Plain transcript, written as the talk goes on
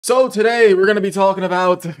So today we're gonna be talking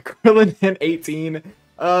about Krillin and 18.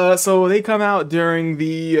 So they come out during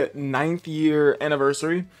the 9th year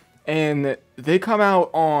anniversary, and they come out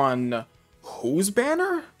on whose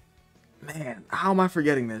banner? Man, how am I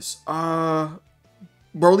forgetting this?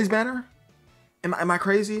 Broly's banner? Am I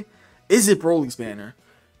crazy? Is it Broly's banner?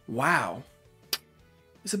 Wow.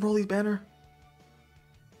 Is it Broly's banner?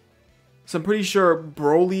 So I'm pretty sure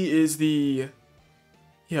Broly is the...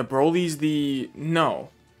 Yeah, Broly's the... No.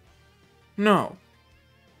 No.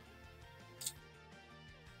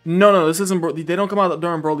 No, this isn't they don't come out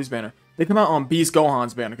during Broly's banner. They come out on Beast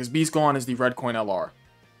Gohan's banner, because Beast Gohan is the Red Coin LR.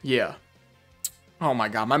 Yeah. Oh my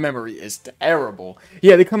god, my memory is terrible.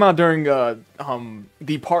 Yeah, they come out during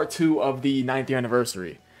the part 2 of the 9th year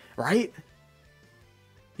anniversary. Right?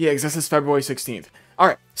 Yeah, because this is February 16th.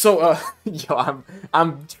 Alright, so yo,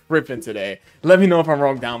 I'm tripping today. Let me know if I'm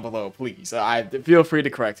wrong down below, please. I feel free to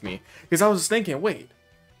correct me. Because I was just thinking, wait.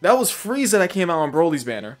 That was Frieza that came out on Broly's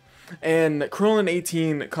banner. And Krillin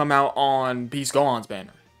 18 come out on Beast Gohan's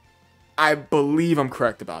banner. I believe I'm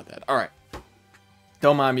correct about that. Alright.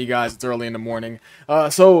 Don't mind me, guys. It's early in the morning.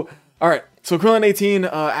 Alright. So Krillin 18,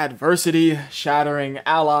 Adversity, Shattering,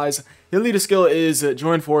 Allies. His leader skill is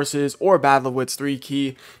Join Forces or Battle of Wits 3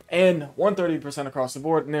 key. And 130% across the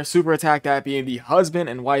board. And their super attack, that being the husband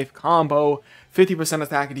and wife combo. 50%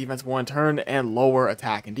 attack and defense 1 turn, and lower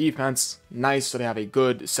attack and defense. Nice, so they have a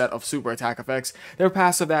good set of super attack effects. Their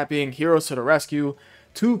passive, that being Heroes to the Rescue.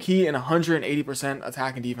 2 key and 180%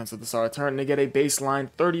 attack and defense at the start of turn. And they get a baseline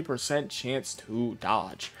 30% chance to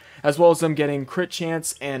dodge. As well as them getting crit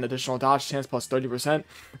chance and additional dodge chance plus 30%.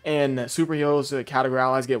 And superheroes category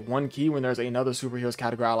allies get 1 key when there's another superheroes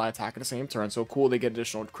category ally attack in the same turn. So cool, they get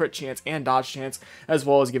additional crit chance and dodge chance, as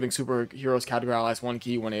well as giving superheroes category allies 1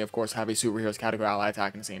 key when they of course have a superheroes category ally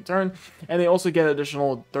attack in the same turn. And they also get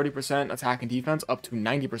additional 30% attack and defense up to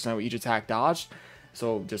 90% with each attack dodged.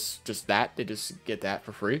 So just that, they just get that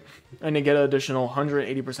for free. And they get an additional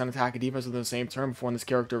 180% attack and defense within the same turn before this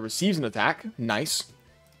character receives an attack. Nice.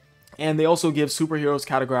 And they also give superheroes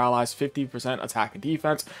category allies 50% attack and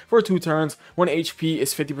defense for 2 turns when HP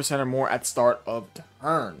is 50% or more at start of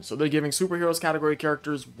turn. So they're giving superheroes category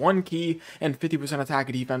characters 1 key and 50% attack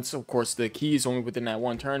and defense. Of course, the key is only within that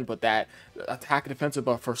 1 turn, but that attack and defensive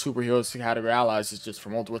buff for superheroes category allies is just for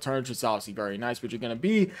multiple turns, which is obviously very nice, but you're going to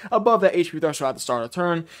be above that HP threshold at the start of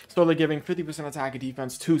turn. So they're giving 50% attack and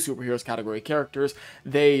defense to superheroes category characters.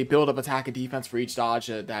 They build up attack and defense for each dodge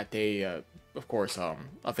that they... of course,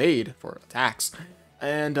 evade for attacks.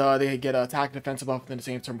 And they get an attack defensive buff within the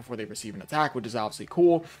same turn before they receive an attack, which is obviously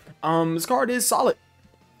cool. This card is solid.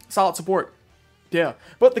 Solid support. Yeah.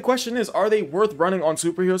 But the question is, are they worth running on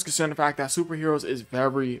superheroes, considering the fact that superheroes is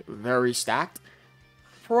very, very stacked?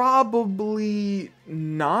 Probably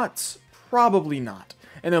not. Probably not.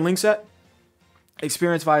 And then link set,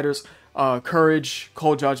 experienced fighters, courage,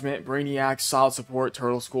 cold judgment, brainiac, solid support,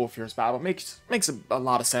 turtle school, fierce battle. Makes a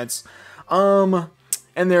lot of sense. And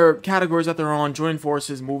their categories that they're on: Join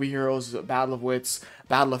Forces, Movie Heroes, Battle of Wits,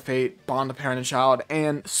 Battle of Fate, Bond of Parent and Child,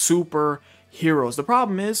 and Superheroes. The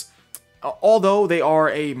problem is, although they are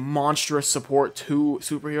a monstrous support to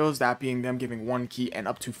superheroes, that being them giving 1 key and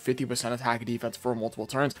up to 50% attack and defense for multiple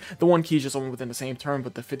turns. The 1 key is just only within the same turn,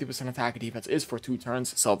 but the 50% attack and defense is for 2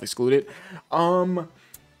 turns, self-excluded.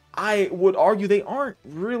 I would argue they aren't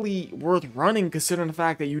really worth running, considering the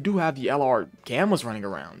fact that you do have the LR Gammas running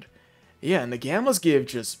around. Yeah, and the Gammas give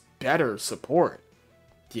just better support.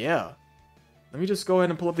 Yeah. Let me just go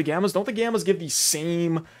ahead and pull up the Gammas. Don't the Gammas give the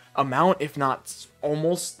same amount, if not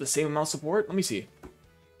almost the same amount of support? Let me see.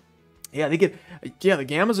 Yeah, the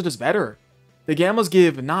Gammas are just better. The Gammas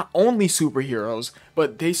give not only superheroes,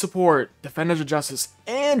 but they support Defenders of Justice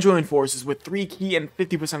and Join Forces with 3 key and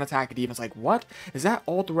 50% attack and defense. Like, what? Is that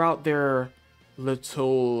all throughout their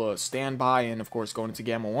little standby and, of course, going into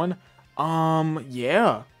Gamma 1?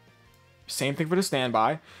 Yeah. Same thing for the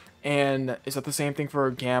standby. And is that the same thing for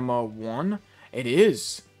Gamma 1? It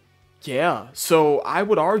is. Yeah. So I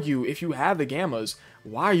would argue, if you have the Gammas,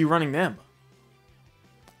 why are you running them?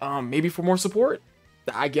 Maybe for more support?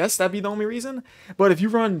 I guess that'd be the only reason. But if you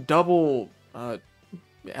run double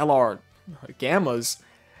LR Gammas,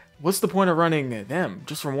 what's the point of running them?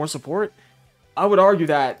 Just for more support? I would argue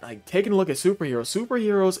that, like, taking a look at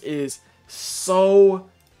superheroes is so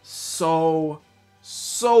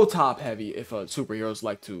top heavy if superheroes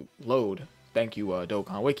like to load. Thank you,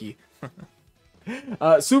 Dokkan Wiki.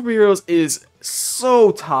 Superheroes is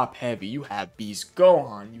so top heavy. You have Beast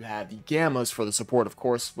Gohan, you have the Gammas for the support, of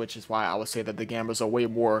course, which is why I would say that the Gammas are way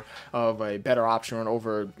more of a better option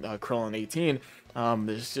over Krillin 18.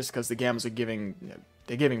 It's just because the Gammas are giving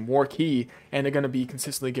They're giving more ki, and they're going to be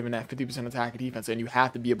consistently giving that 50% attack and defense, and you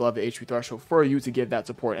have to be above the HP threshold for you to give that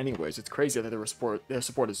support anyways. It's crazy that their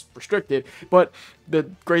support is restricted, but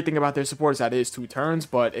the great thing about their support is that it is 2 turns,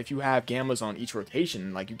 but if you have Gammas on each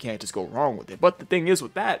rotation, like, you can't just go wrong with it. But the thing is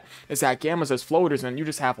with that, is that Gammas as floaters, and you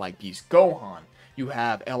just have, like, Beast Gohan, you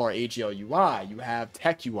have LR UI, you have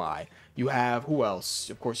Tech UI, you have, who else?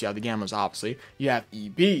 Of course, you have the Gammas, obviously. You have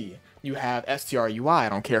EB. You have STR UI. I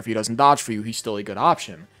don't care if he doesn't dodge for you. He's still a good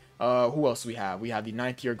option. Who else do we have? We have the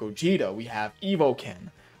 9th tier Gogeta. We have Evoken.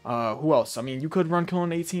 Who else? I mean, you could run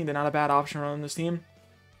Krillin 18. They're not a bad option running this team.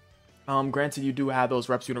 Granted, you do have those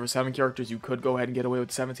Reps Universe 7 characters. You could go ahead and get away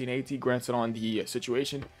with 17, 18, granted on the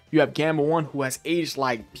situation. You have Gamma 1, who has aged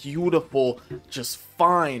like beautiful, just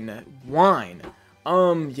fine wine.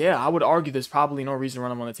 Yeah, I would argue there's probably no reason to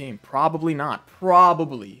run him on the team. Probably not.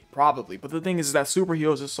 Probably. But the thing is that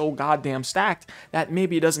superheroes are so goddamn stacked that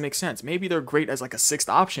maybe it doesn't make sense. Maybe they're great as like a 6th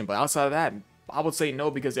option, but outside of that, I would say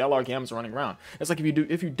no, because the LR Gammas are running around. It's like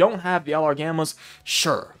if you don't have the LR Gammas,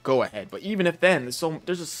 sure, go ahead. But even if then, there's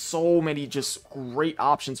just so many just great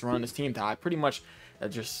options to run this team that I pretty much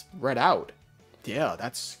just read out. Yeah,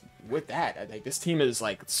 that's with that. Like, this team is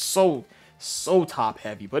like so top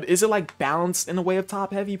heavy, but is it like balanced in a way of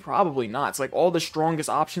top heavy? Probably not. It's like all the strongest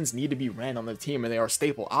options need to be ran on the team, and they are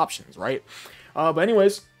staple options, right? But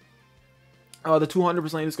anyways, the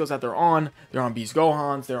 200% leader skills that they're on Beast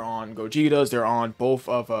Gohans, they're on Gogetas, they're on both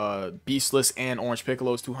of Beastless and Orange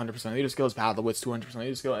Piccolo's 200% leader skills, Battle of the Wits 200%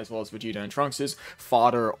 leader skill, as well as Vegeta and Trunks'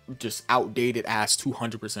 fodder, just outdated ass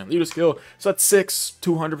 200% leader skill. So that's 6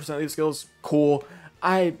 200% leader skills. Cool.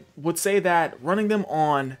 I would say that running them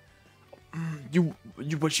on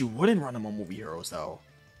but you wouldn't run him on movie heroes though.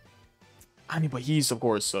 I mean, but he's of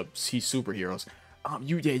course he's superheroes.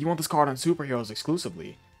 You want this card on superheroes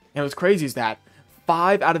exclusively. And what's crazy is that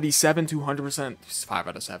 5 out of the 7 200%, 5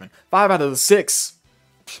 out of 7, 5 out of the 6,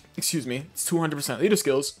 excuse me, 200% leader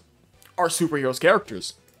skills are superheroes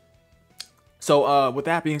characters. So with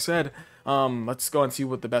that being said, let's go and see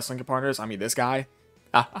what the best Lincoln partner is. I mean, this guy.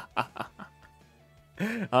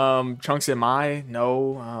 Trunks in my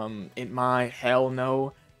no, in my hell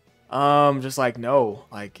no, just like no,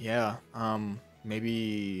 like yeah,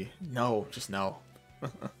 maybe no, just no.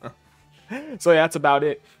 So yeah, that's about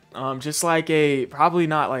it. Just like a probably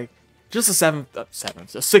not like just a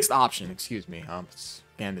 6th option, excuse me.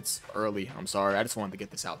 Again, it's early, I'm sorry, I just wanted to get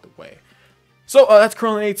this out the way. So that's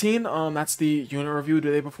Krillin 18. That's the unit review.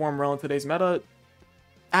 Do they perform well in today's meta?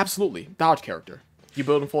 Absolutely. Dodge character. You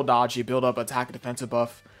build in full dodge, you build up attack and defensive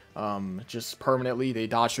buff just permanently. They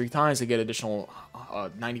dodge 3 times, they get additional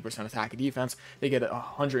 90% attack and defense. They get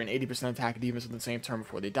 180% attack and defense in the same turn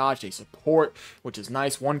before they dodge. They support, which is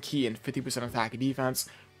nice. 1 ki and 50% attack and defense.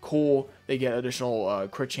 Cool. They get additional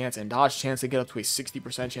crit chance and dodge chance. They get up to a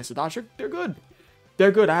 60% chance to dodge. They're good.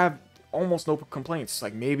 They're good. I have almost no complaints.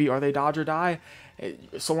 Like, maybe are they dodge or die?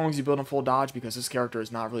 So long as you build in full dodge, because this character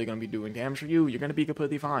is not really going to be doing damage for you, you're going to be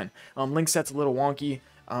completely fine. Link set's a little wonky,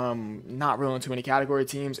 not really in too many category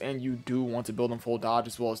teams, and you do want to build in full dodge,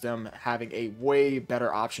 as well as them having a way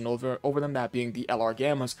better option over them, that being the LR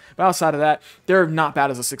Gammas. But outside of that, they're not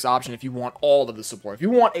bad as a 6th option if you want all of the support. If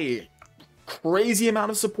you want a crazy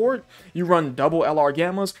amount of support, you run double LR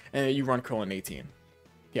Gammas, and you run Krillin 18.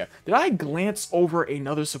 Yeah, did I glance over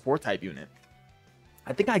another support type unit?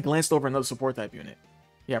 I think I glanced over another support type unit.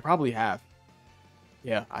 Yeah, I probably have.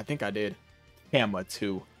 Yeah, I think I did. Gamma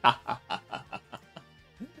 2. I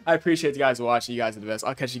appreciate you guys watching. You guys are the best.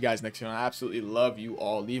 I'll catch you guys next time. I absolutely love you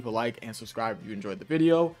all. Leave a like and subscribe if you enjoyed the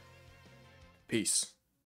video. Peace.